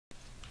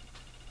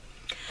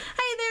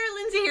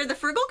here, the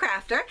Frugal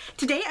Crafter.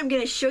 Today I'm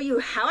going to show you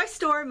how I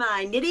store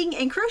my knitting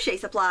and crochet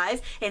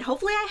supplies, and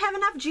hopefully I have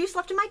enough juice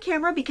left in my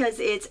camera because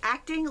it's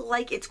acting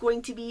like it's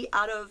going to be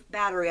out of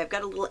battery. I've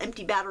got a little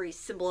empty battery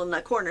symbol in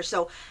the corner,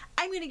 so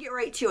I'm going to get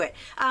right to it.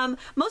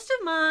 Most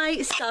of my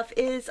stuff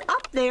is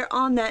up there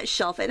on that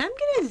shelf, and I'm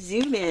going to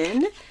zoom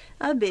in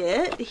a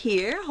bit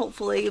here.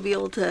 Hopefully you'll be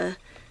able to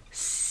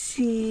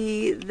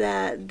see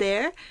that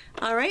there.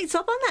 All right, so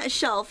up on that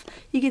shelf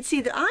you can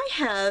see that I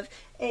have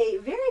a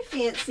very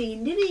fancy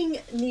knitting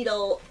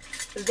needle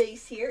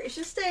vase here. It's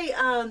just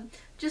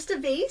a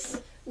vase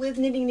with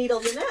knitting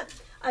needles in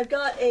it. I've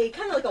got a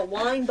kind of like a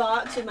wine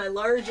box with my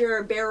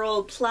larger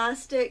barrel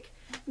plastic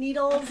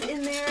needles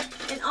in there,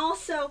 and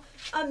also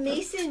a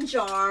mason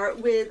jar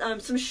with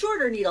some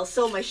shorter needles.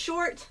 So my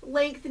short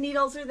length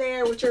needles are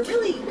there, which are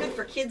really good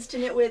for kids to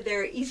knit with.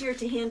 They're easier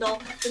to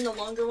handle than the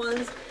longer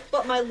ones,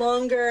 but my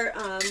longer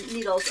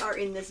needles are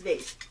in this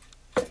vase.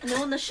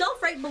 Now on the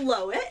shelf right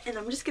below it, and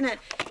I'm just gonna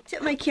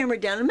tip my camera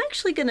down. I'm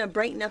actually gonna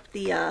brighten up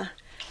the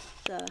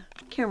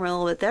camera a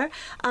little bit there.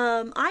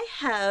 I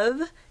have,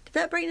 did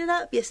that brighten it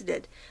up? Yes, it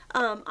did.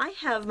 I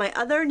have my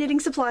other knitting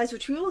supplies,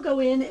 which we will go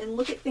in and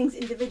look at things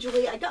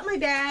individually. I got my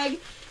bag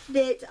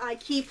that I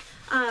keep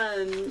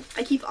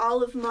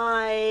all of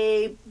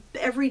my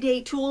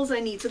everyday tools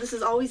I need. So this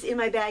is always in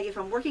my bag if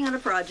I'm working on a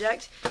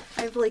project.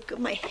 I have like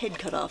my head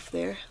cut off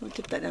there. I'll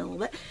tip that down a little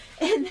bit.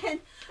 And then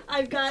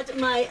I've got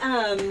my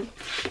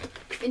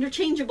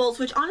interchangeables,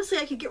 which honestly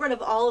I could get rid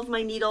of all of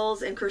my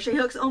needles and crochet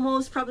hooks,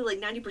 almost probably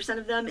like 90%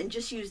 of them, and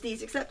just use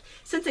these, except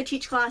since I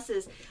teach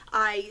classes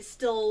I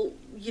still,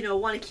 you know,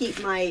 want to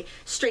keep my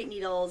straight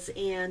needles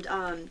and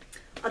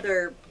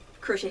other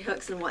crochet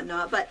hooks and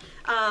whatnot. But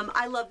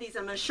I love these.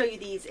 I'm going to show you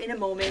these in a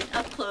moment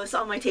up close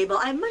on my table.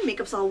 My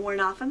makeup's all worn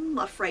off. I'm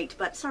a fright,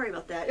 but sorry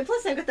about that. And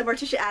plus I've got the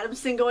Morticia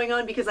Adams thing going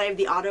on because I have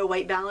the auto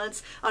white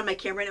balance on my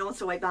camera, and it wants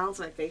to white balance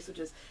my face, which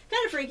is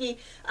kind of freaky.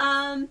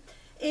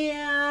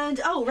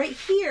 And oh, right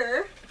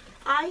here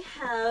I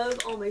have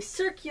all my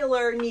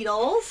circular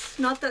needles.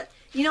 Not that,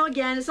 you know,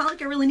 again, it's not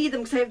like I really need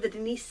them because I have the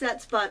Denise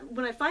sets, but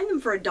when I find them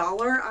for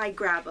 $1 I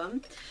grab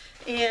them.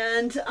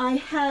 And I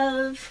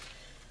have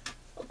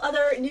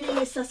other knitting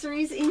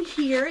accessories in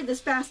here.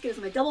 This basket is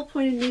my double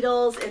pointed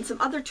needles and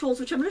some other tools,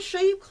 which I'm going to show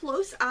you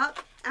close up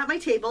at my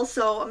table,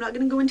 so I'm not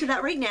going to go into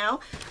that right now.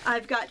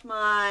 I've got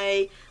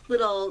my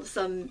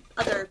some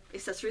other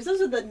accessories.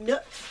 Those are the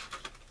Nook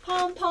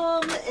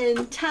pom-pom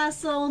and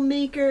tassel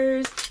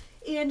makers.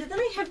 And then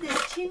I have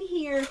this tin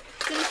here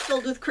that is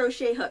filled with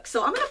crochet hooks.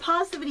 So I'm going to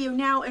pause the video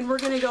now and we're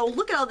going to go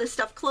look at all this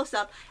stuff close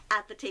up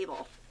at the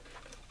table.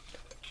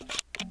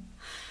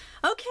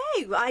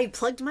 Okay, I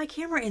plugged my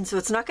camera in, so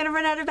it's not going to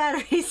run out of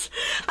batteries.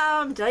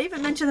 Did I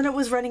even mention that it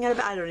was running out of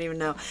batteries? I don't even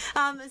know.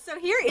 So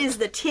here is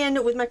the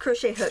tin with my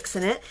crochet hooks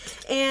in it,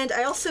 and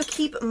I also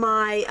keep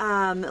my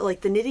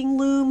like the knitting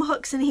loom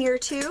hooks in here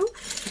too.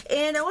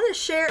 And I want to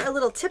share a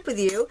little tip with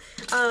you.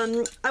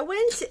 I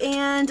went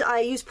and I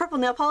used purple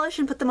nail polish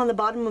and put them on the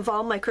bottom of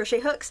all my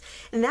crochet hooks,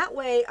 and that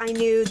way I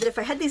knew that if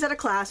I had these at a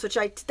class, which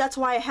that's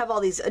why I have all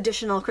these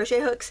additional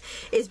crochet hooks,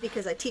 is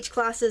because I teach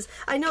classes.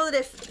 I know that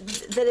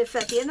if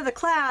at the end of the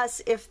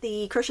class, if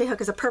the crochet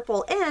hook is a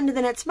purple end,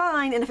 then it's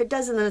mine, and if it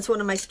doesn't, then it's one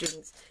of my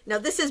students. Now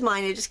this is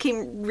mine. It just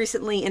came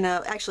recently in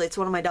actually it's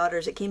one of my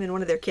daughters. It came in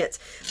one of their kits.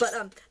 But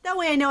that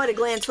way I know at a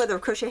glance whether a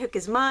crochet hook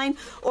is mine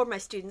or my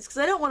students, because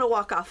I don't want to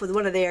walk off with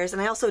one of theirs,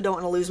 and I also don't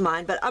want to lose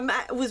mine, but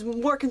I was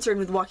more concerned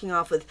with walking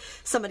off with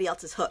somebody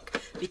else's hook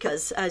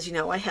because, as you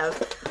know, I have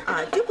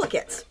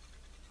duplicates.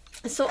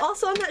 So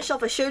also on that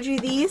shelf I showed you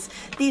these.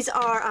 These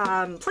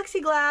are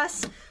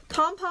plexiglass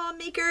pom-pom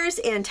makers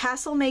and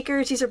tassel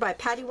makers. These are by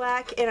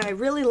Paddywhack, and I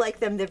really like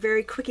them. They're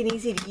very quick and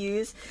easy to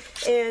use.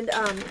 And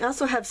I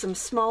also have some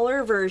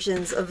smaller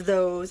versions of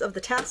those, of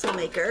the tassel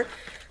maker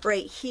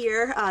right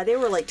here. They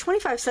were like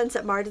 25 cents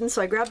at Martin's,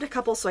 so I grabbed a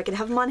couple so I could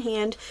have them on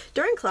hand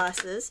during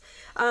classes.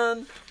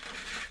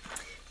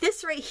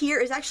 This right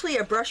here is actually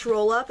a brush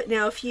roll-up.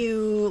 Now if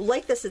you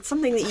like this, it's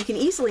something that you can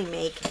easily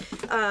make.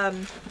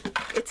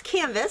 It's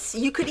canvas.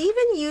 You could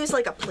even use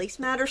like a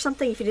placemat or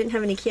something if you didn't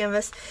have any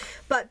canvas.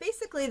 But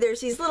basically there's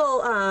these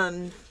little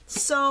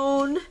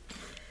sewn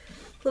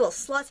little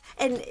slots,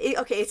 and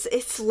okay,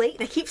 it's late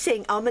and I keep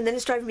saying and then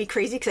it's driving me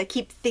crazy because I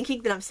keep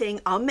thinking that I'm saying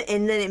and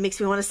then it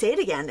makes me want to say it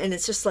again, and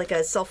it's just like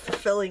a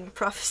self-fulfilling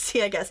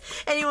prophecy, I guess.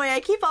 Anyway,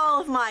 I keep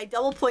all of my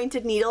double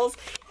pointed needles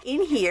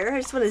in here. I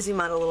just want to zoom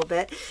out a little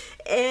bit,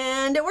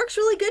 and it works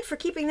really good for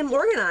keeping them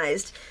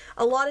organized.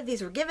 A lot of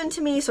these were given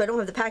to me, so I don't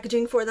have the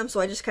packaging for them,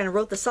 so I just kind of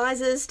wrote the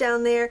sizes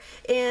down there,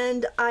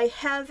 and I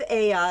have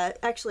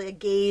actually a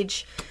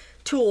gauge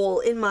tool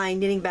in my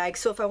knitting bag,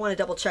 so if I want to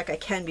double check I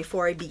can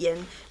before I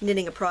begin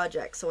knitting a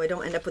project, so I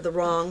don't end up with the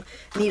wrong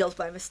needles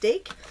by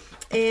mistake.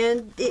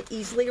 And it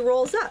easily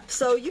rolls up.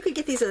 So you could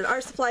get these at an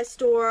art supply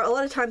store. A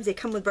lot of times they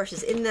come with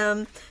brushes in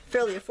them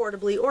fairly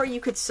affordably, or you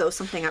could sew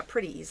something up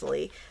pretty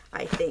easily,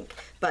 I think.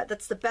 But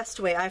that's the best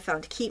way I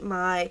found to keep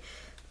my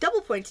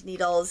double pointed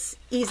needles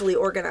easily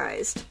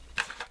organized.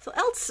 So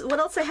what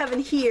else I have in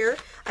here?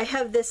 I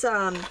have this,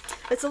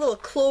 it's a little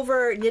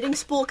clover knitting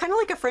spool, kind of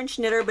like a French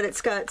knitter, but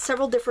it's got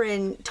several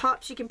different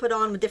tops you can put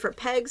on with different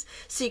pegs,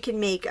 so you can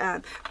make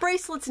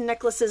bracelets and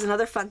necklaces and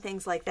other fun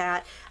things like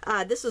that.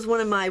 This was one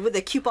of my, with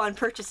the coupon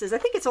purchases. I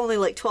think it's only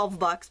like 12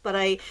 bucks, but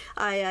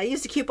I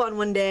used a coupon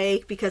one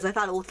day because I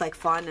thought it looked like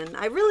fun, and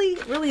I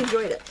really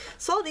enjoyed it.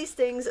 So all these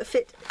things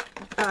fit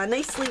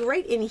nicely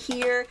right in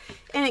here,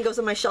 and it goes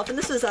on my shelf. And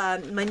this is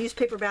my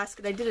newspaper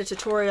basket. I did a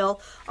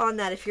tutorial on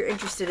that. If you're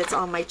interested, it's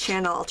on my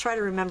channel. I'll try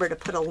to remember to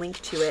put a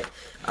link to it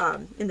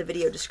in the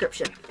video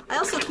description. I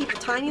also keep a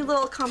tiny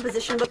little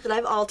composition book that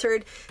I've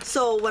altered,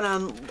 so when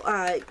I'm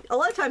a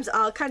lot of times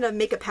I'll kind of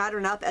make a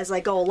pattern up as I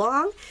go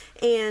along,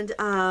 and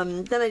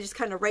then I just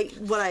kind of write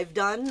what I've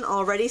done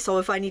already, so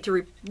if I need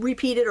to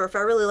repeat it, or if I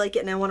really like it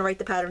and I want to write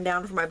the pattern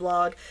down for my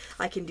blog,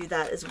 I can do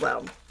that as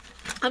well.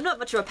 I'm not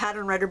much of a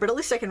pattern writer, but at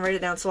least I can write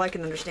it down so I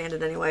can understand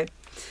it anyway.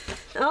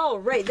 All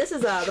right, this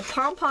is the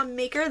pom-pom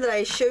maker that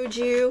I showed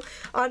you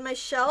on my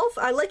shelf.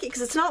 I like it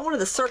because it's not one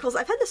of the circles.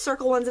 I've had the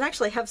circle ones, and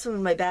actually I have some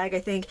in my bag, I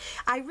think.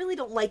 I really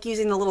don't like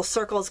using the little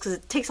circles because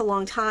it takes a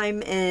long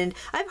time, and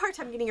I have a hard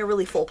time getting a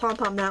really full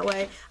pom-pom that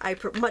way. I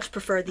much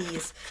prefer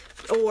these,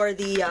 or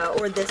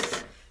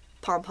this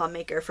pom-pom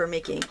maker for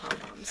making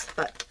pom-poms,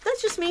 but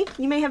that's just me.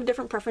 You may have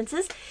different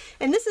preferences.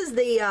 And this is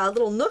the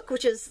little nook,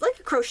 which is like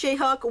a crochet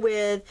hook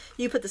with,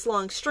 you put this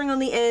long string on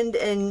the end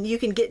and you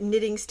can get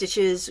knitting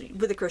stitches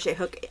with a crochet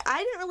hook. I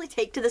didn't really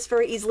take to this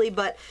very easily,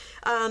 but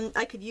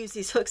I could use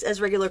these hooks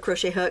as regular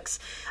crochet hooks.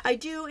 I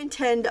do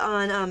intend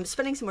on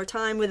spending some more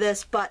time with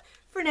this, but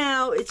for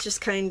now it's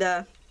just kind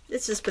of,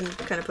 it's just been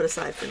kind of put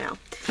aside for now.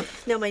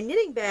 Now my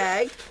knitting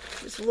bag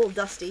is a little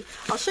dusty.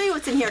 I'll show you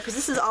what's in here because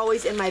this is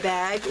always in my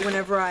bag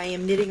whenever I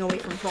am knitting away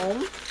from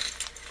home.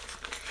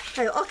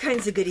 I have all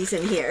kinds of goodies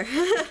in here.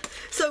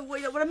 So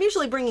what I'm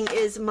usually bringing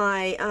is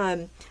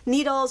my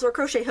needles or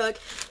crochet hook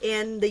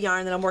and the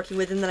yarn that I'm working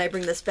with, and then I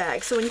bring this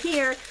bag. So in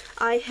here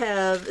I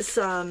have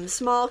some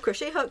small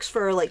crochet hooks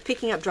for like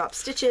picking up drop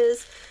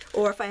stitches,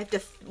 or if I have to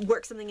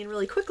work something in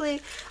really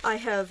quickly. I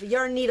have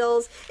yarn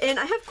needles, and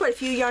I have quite a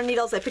few yarn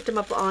needles. I picked them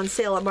up on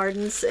sale at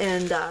Martin's,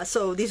 and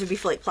so these would be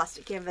for like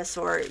plastic canvas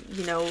or,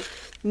 you know,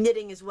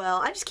 knitting as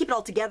well. I just keep it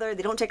all together.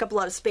 They don't take up a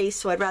lot of space,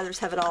 so I'd rather just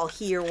have it all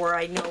here where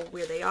I know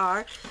where they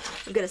are.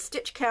 I've got a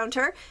stitch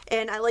counter,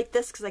 and I like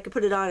this because I can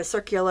put it on a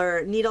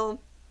circular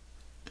needle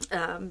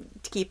to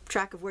keep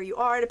track of where you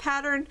are in a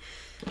pattern.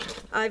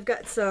 I've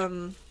got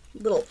some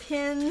little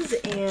pins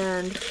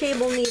and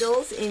cable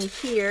needles in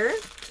here.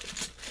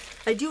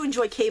 I do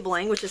enjoy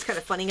cabling, which is kind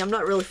of funny. I'm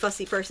not a really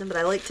fussy person, but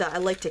I like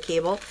to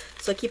cable,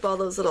 so I keep all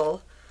those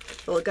little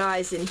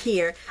guys in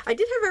here. I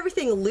did have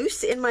everything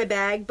loose in my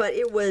bag, but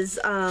it was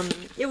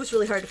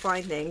really hard to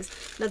find things.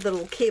 Another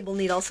little cable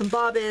needle, some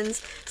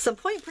bobbins, some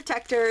point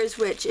protectors,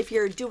 which if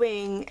you're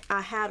doing a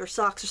hat or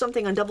socks or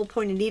something on double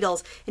pointed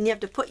needles and you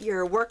have to put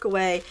your work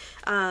away,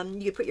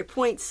 you put your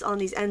points on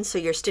these ends so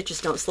your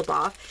stitches don't slip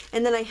off.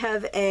 And then I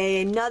have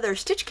another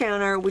stitch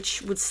counter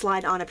which would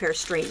slide on a pair of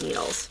straight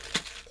needles.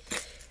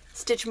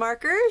 Stitch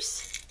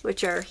markers,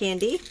 which are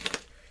handy,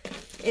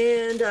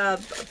 and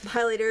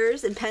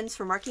highlighters and pens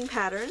for marking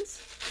patterns.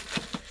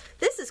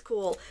 This is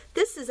cool.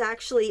 This is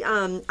actually,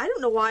 I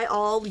don't know why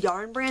all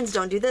yarn brands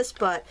don't do this,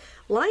 but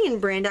Lion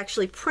brand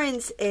actually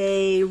prints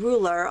a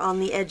ruler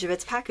on the edge of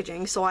its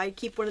packaging, so I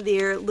keep one of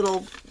their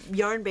little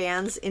yarn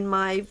bands in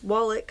my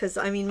wallet,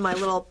 my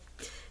little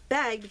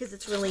bag, because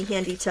it's really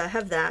handy to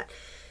have that.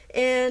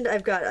 And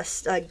I've got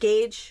a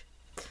gauge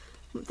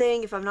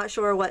thing. If I'm not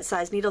sure what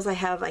size needles I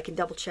have, I can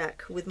double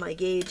check with my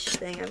gauge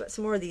thing. I've got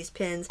some more of these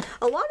pins.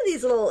 A lot of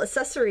these little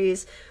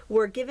accessories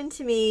were given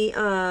to me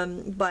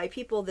by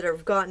people that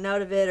have gotten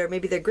out of it, or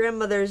maybe their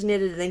grandmothers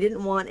knitted and they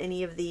didn't want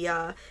any of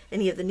the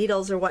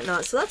needles or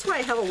whatnot. So that's why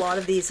I have a lot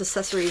of these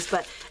accessories.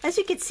 But as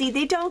you can see,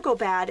 they don't go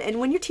bad. And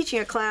when you're teaching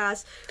a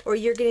class or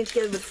you're getting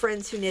together with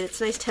friends who knit,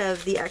 it's nice to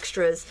have the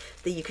extras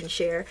that you can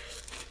share.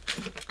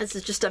 This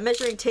is just a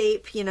measuring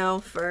tape, you know,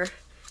 for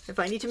if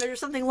I need to measure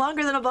something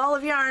longer than a ball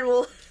of yarn,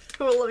 we'll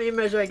let me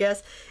measure, I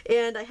guess.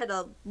 And I had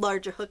a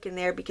larger hook in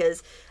there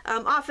because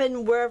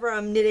often wherever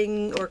I'm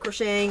knitting or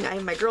crocheting, I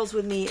have my girls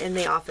with me and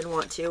they often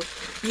want to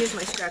use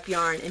my scrap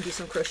yarn and do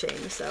some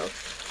crocheting. So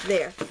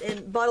there.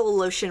 And bottle of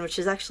lotion, which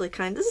is actually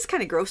this is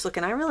kind of gross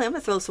looking. I'm gonna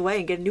throw this away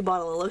and get a new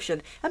bottle of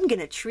lotion. I'm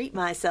gonna treat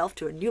myself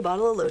to a new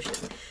bottle of lotion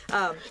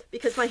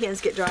because my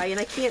hands get dry and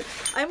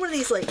I'm one of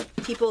these like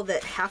people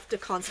that have to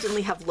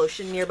constantly have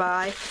lotion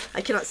nearby.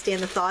 I cannot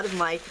stand the thought of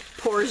my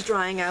pores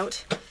drying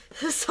out.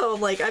 So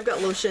like I've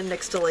got lotion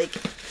next to like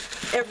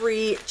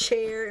every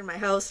chair in my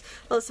house.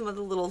 Some of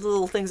the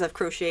little things I've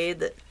crocheted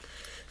that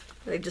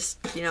I just,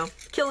 you know,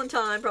 killing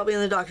time probably in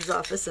the doctor's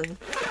office, and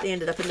they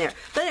ended up in there.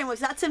 But anyways,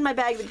 that's in my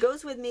bag that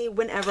goes with me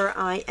whenever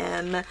I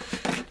am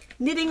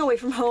knitting away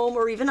from home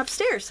or even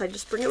upstairs. I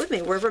just bring it with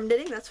me. Wherever I'm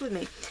knitting, that's with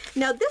me.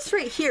 Now this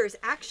right here is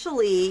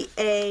actually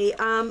a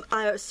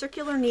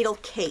circular needle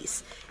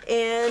case.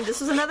 And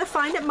this was another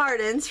find at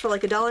Martin's for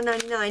like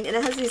 $1.99, and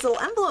it has these little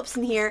envelopes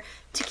in here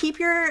to keep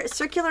your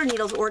circular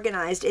needles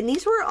organized. And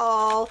these were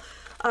all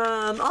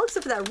all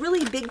except for that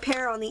really big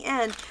pair on the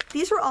end.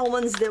 These were all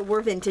ones that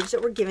were vintage,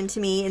 that were given to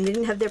me, and they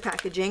didn't have their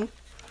packaging.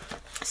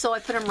 So I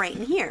put them right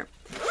in here.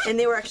 And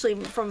they were actually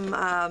from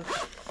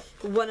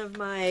one of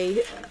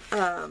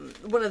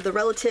the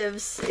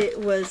relatives. It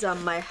was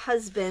my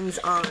husband's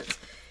aunt.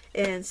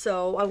 And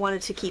so I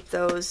wanted to keep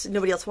those.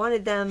 Nobody else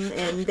wanted them,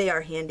 and they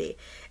are handy.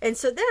 And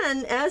so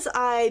then, as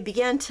I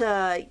began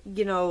to,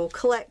 you know,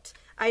 collect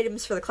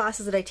items for the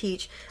classes that I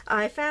teach,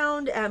 I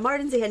found at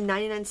Martin's they had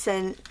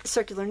 99-cent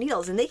circular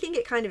needles, and they can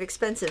get kind of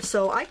expensive.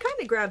 So I kind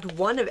of grabbed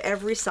one of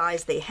every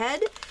size they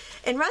had,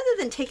 and rather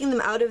than taking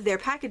them out of their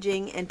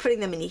packaging and putting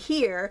them in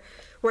here,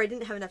 where I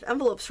didn't have enough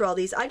envelopes for all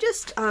these, I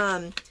just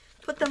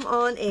put them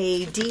on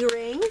a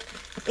D-ring,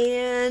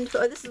 and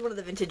oh, this is one of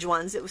the vintage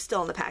ones. It was still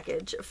in the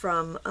package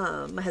from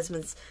my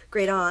husband's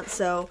great aunt,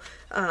 so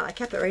I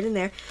kept it right in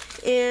there.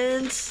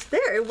 And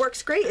there, it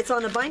works great. It's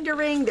on a binder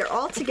ring. They're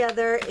all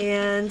together,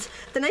 and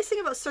the nice thing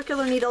about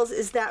circular needles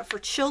is that for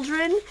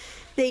children,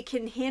 they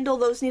can handle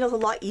those needles a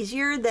lot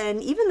easier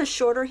than even the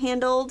shorter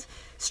handled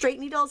straight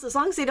needles, as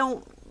long as they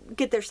don't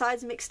get their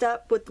sides mixed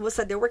up with what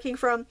side they're working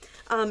from.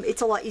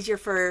 It's a lot easier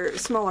for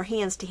smaller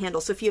hands to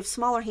handle. So if you have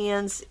smaller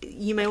hands,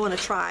 you may want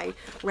to try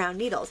round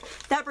needles.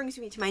 That brings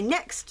me to my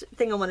next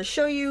thing I want to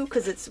show you,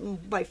 because it's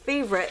my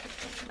favorite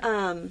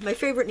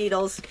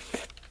needles.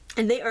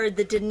 And they are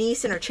the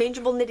Denise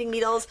interchangeable knitting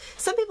needles.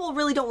 Some people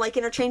really don't like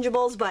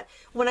interchangeables, but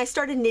when I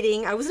started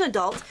knitting, I was an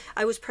adult.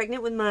 I was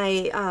pregnant with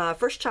my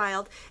first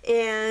child,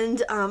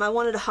 and I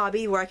wanted a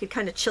hobby where I could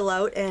kind of chill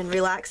out and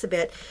relax a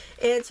bit.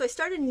 And so I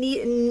started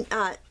knitting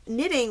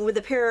with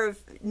a pair of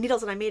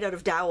needles that I made out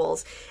of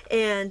dowels.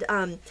 And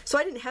so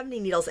I didn't have any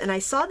needles, and I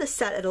saw this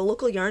set at a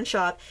local yarn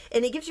shop,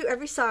 and it gives you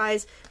every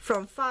size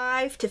from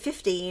 5 to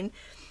 15.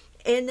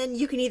 And then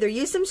you can either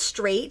use them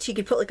straight, you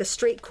could put like a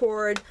straight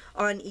cord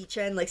on each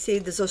end, like say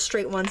there's those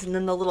straight ones and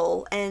then the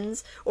little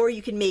ends, or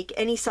you can make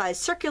any size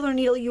circular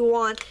needle you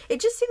want.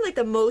 It just seemed like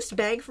the most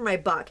bang for my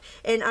buck.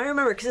 And I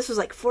remember, because this was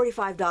like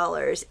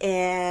 $45,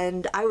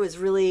 and I was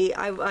really,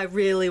 I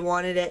really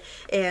wanted it.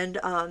 And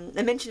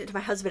I mentioned it to my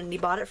husband, and he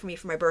bought it for me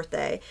for my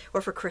birthday or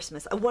for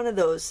Christmas, one of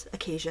those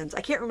occasions. I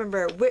can't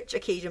remember which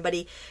occasion, but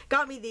he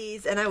got me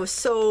these, and I was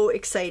so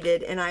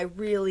excited, and I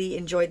really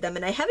enjoyed them.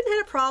 And I haven't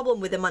had a problem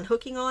with them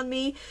unhooking on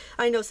me.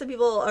 I know some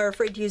people are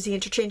afraid to use the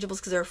interchangeables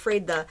because they're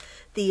afraid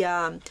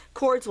the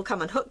cords will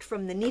come unhooked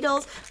from the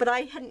needles, but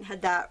I hadn't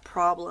had that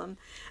problem.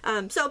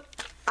 So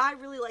I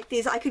really like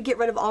these. I could get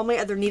rid of all my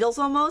other needles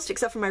almost,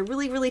 except for my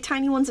really, really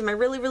tiny ones and my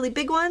really, really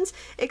big ones,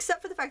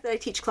 except for the fact that I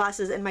teach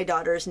classes and my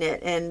daughters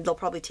knit, and they'll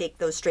probably take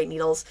those straight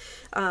needles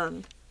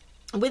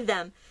with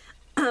them.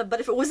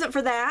 But if it wasn't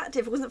for that,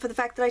 if it wasn't for the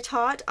fact that I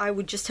taught, I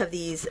would just have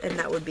these, and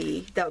that would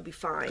be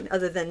fine,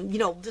 other than, you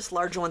know, just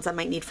larger ones I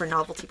might need for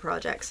novelty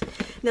projects.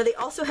 Now they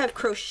also have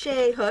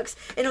crochet hooks,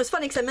 and it was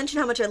funny because I mentioned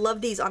how much I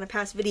love these on a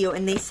past video,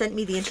 and they sent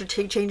me the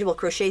interchangeable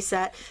crochet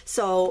set,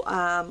 so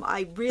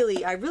I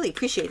really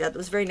appreciate that. It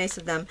was very nice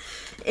of them.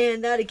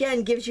 And that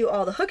again gives you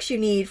all the hooks you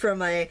need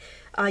from a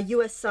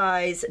US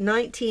size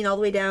 19 all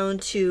the way down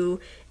to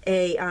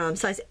a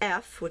size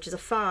F, which is a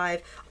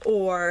 5,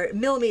 or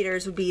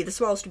millimeters would be, the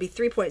smallest would be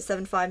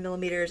 3.75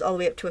 millimeters all the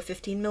way up to a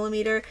 15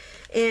 millimeter.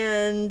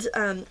 And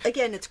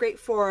again, it's great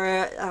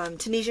for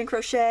Tunisian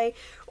crochet,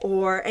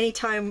 or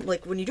anytime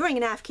like when you're doing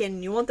an Afghan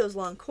and you want those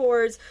long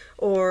cords,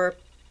 or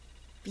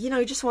you know,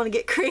 you just want to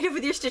get creative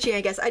with your stitching,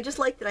 I guess. I just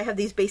like that I have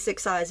these basic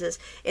sizes,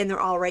 and they're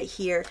all right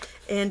here.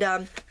 And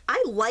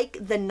I like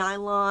the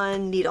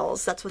nylon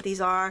needles. That's what these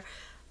are.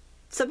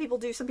 Some people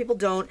do, some people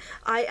don't.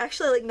 I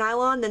actually like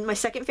nylon, then my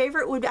second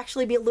favorite would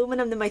actually be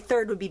aluminum, then my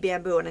third would be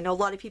bamboo, and I know a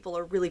lot of people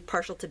are really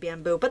partial to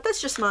bamboo, but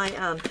that's just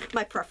my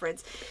my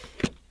preference.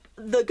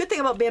 The good thing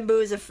about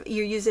bamboo is if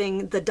you're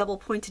using the double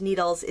pointed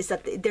needles is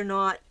that they're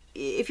not,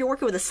 if you're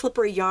working with a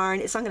slippery yarn,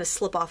 it's not going to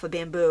slip off a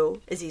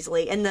bamboo as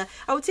easily. And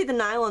I would say the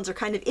nylons are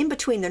kind of in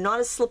between. They're not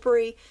as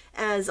slippery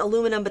as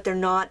aluminum, but they're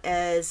not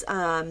as,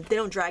 they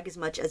don't drag as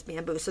much as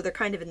bamboo. So they're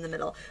kind of in the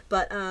middle.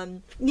 But,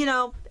 you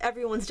know,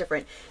 everyone's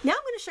different. Now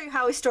I'm going to show you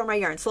how I store my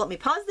yarn. So let me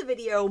pause the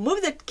video,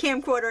 move the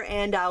camcorder,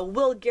 and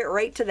we'll get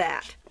right to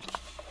that.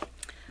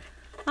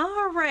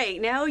 All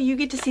right, now you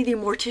get to see the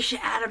Morticia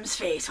Addams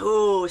face.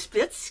 Oh,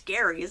 that's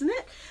scary, isn't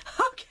it?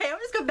 Okay, I'm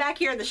just going back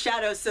here in the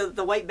shadows so that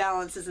the white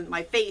balance isn't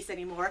my face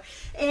anymore.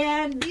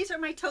 And these are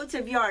my totes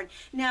of yarn.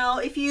 Now,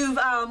 if you've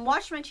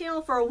watched my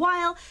channel for a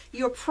while,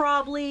 you're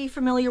probably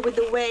familiar with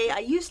the way I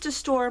used to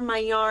store my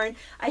yarn.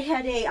 I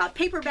had a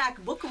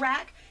paperback book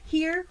rack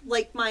here,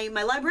 like my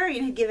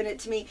librarian had given it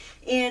to me,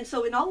 and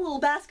so in all the little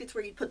baskets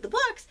where you put the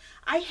books,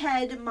 I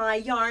had my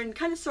yarn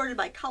kind of sorted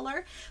by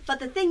color. But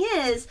the thing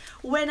is,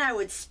 when I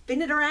would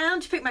spin it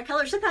around to pick my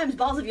color, sometimes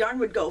balls of yarn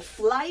would go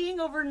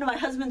flying over into my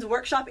husband's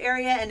workshop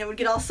area, and it would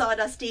get all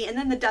sawdusty, and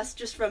then the dust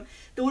just from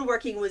the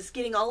woodworking was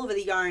getting all over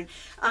the yarn.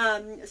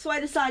 So I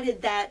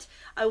decided that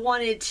I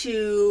wanted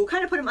to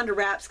kind of put them under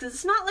wraps, because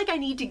it's not like I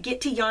need to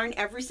get to yarn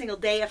every single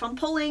day. If I'm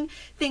pulling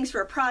things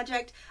for a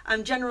project,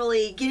 I'm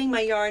generally getting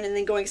my yarn and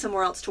then going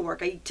somewhere else to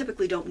work. I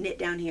typically don't knit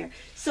down here.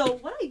 So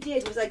what I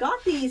did was I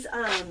got these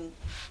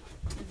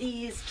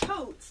these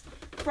totes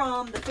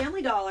from the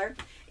Family Dollar,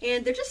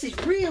 and they're just these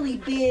really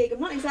big, I'm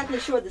not exactly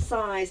sure the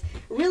size,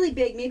 really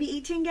big, maybe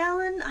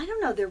 18-gallon, I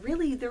don't know, they're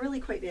really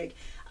quite big.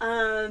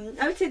 I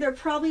would say they're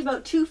probably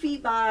about 2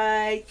 feet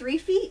by 3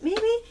 feet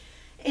maybe.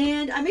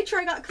 And I made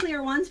sure I got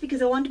clear ones because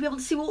I wanted to be able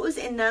to see what was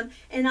in them.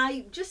 And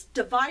I just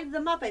divided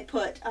them up. I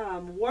put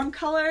warm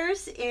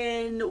colors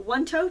in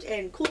one tote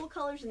and cool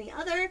colors in the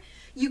other.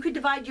 You could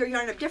divide your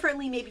yarn up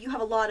differently. Maybe you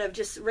have a lot of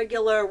just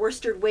regular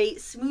worsted weight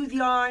smooth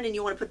yarn and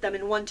you want to put them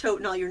in one tote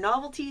and all your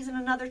novelties in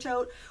another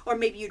tote. Or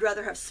maybe you'd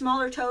rather have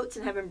smaller totes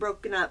and have them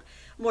broken up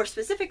more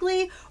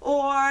specifically.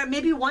 Or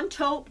maybe one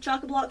tote,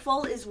 chock-a-block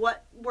full, is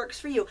what works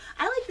for you.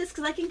 I like this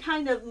because I can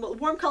kind of,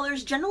 warm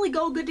colors generally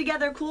go good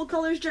together, cool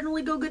colors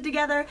generally go good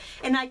together,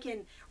 and I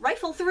can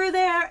rifle through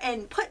there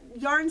and put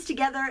yarns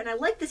together. And I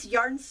like this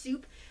yarn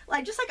soup.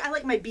 Just like I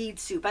like my bead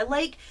soup. I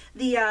like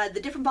the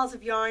different balls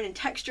of yarn and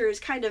textures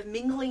kind of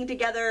mingling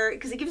together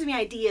because it gives me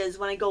ideas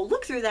when I go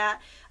look through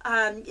that.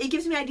 It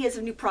gives me ideas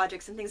of new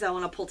projects and things I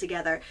want to pull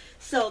together.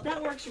 So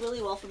that works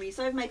really well for me.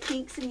 So I have my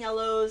pinks and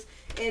yellows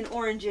and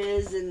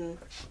oranges and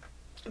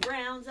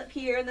browns up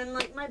here, and then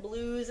like my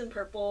blues and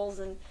purples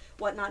and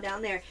whatnot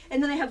down there.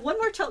 And then I have one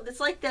more tote that's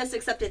like this,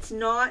 except it's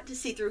not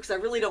see-through because I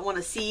really don't want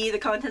to see the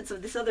contents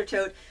of this other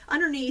tote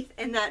underneath,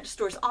 and that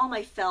stores all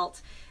my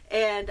felt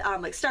and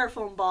like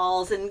styrofoam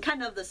balls and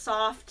kind of the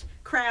soft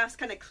crafts,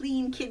 kind of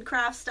clean kid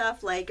craft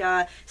stuff, like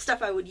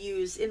stuff I would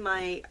use in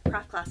my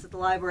craft class at the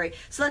library.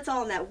 So that's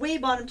all in that way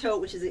bottom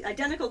tote, which is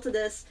identical to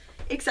this,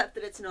 except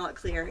that it's not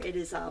clear. It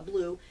is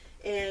blue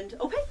and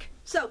opaque.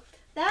 So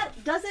that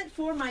does it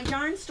for my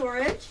yarn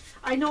storage.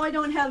 I know I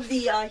don't have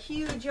the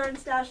huge yarn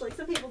stash like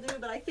some people do,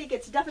 but I think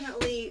it's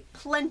definitely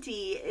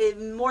plenty,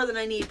 more than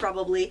I need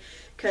probably,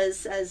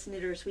 because as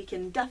knitters we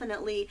can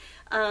definitely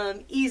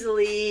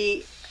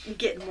easily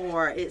get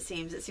more, it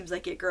seems. It seems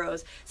like it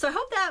grows. So I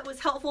hope that was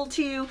helpful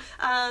too.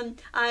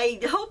 I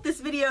hope this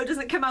video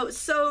doesn't come out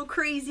so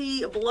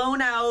crazy,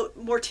 blown out,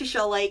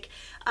 Morticia-like,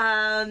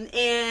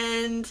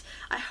 and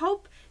I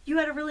hope you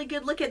had a really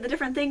good look at the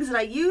different things that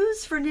I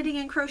use for knitting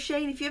and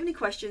crochet. And if you have any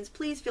questions,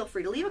 please feel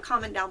free to leave a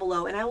comment down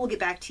below and I will get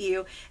back to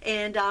you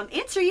and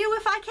answer you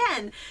if I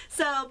can.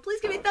 So please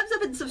give me a thumbs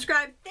up and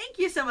subscribe. Thank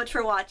you so much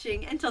for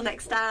watching. Until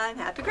next time,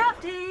 happy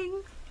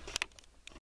crafting!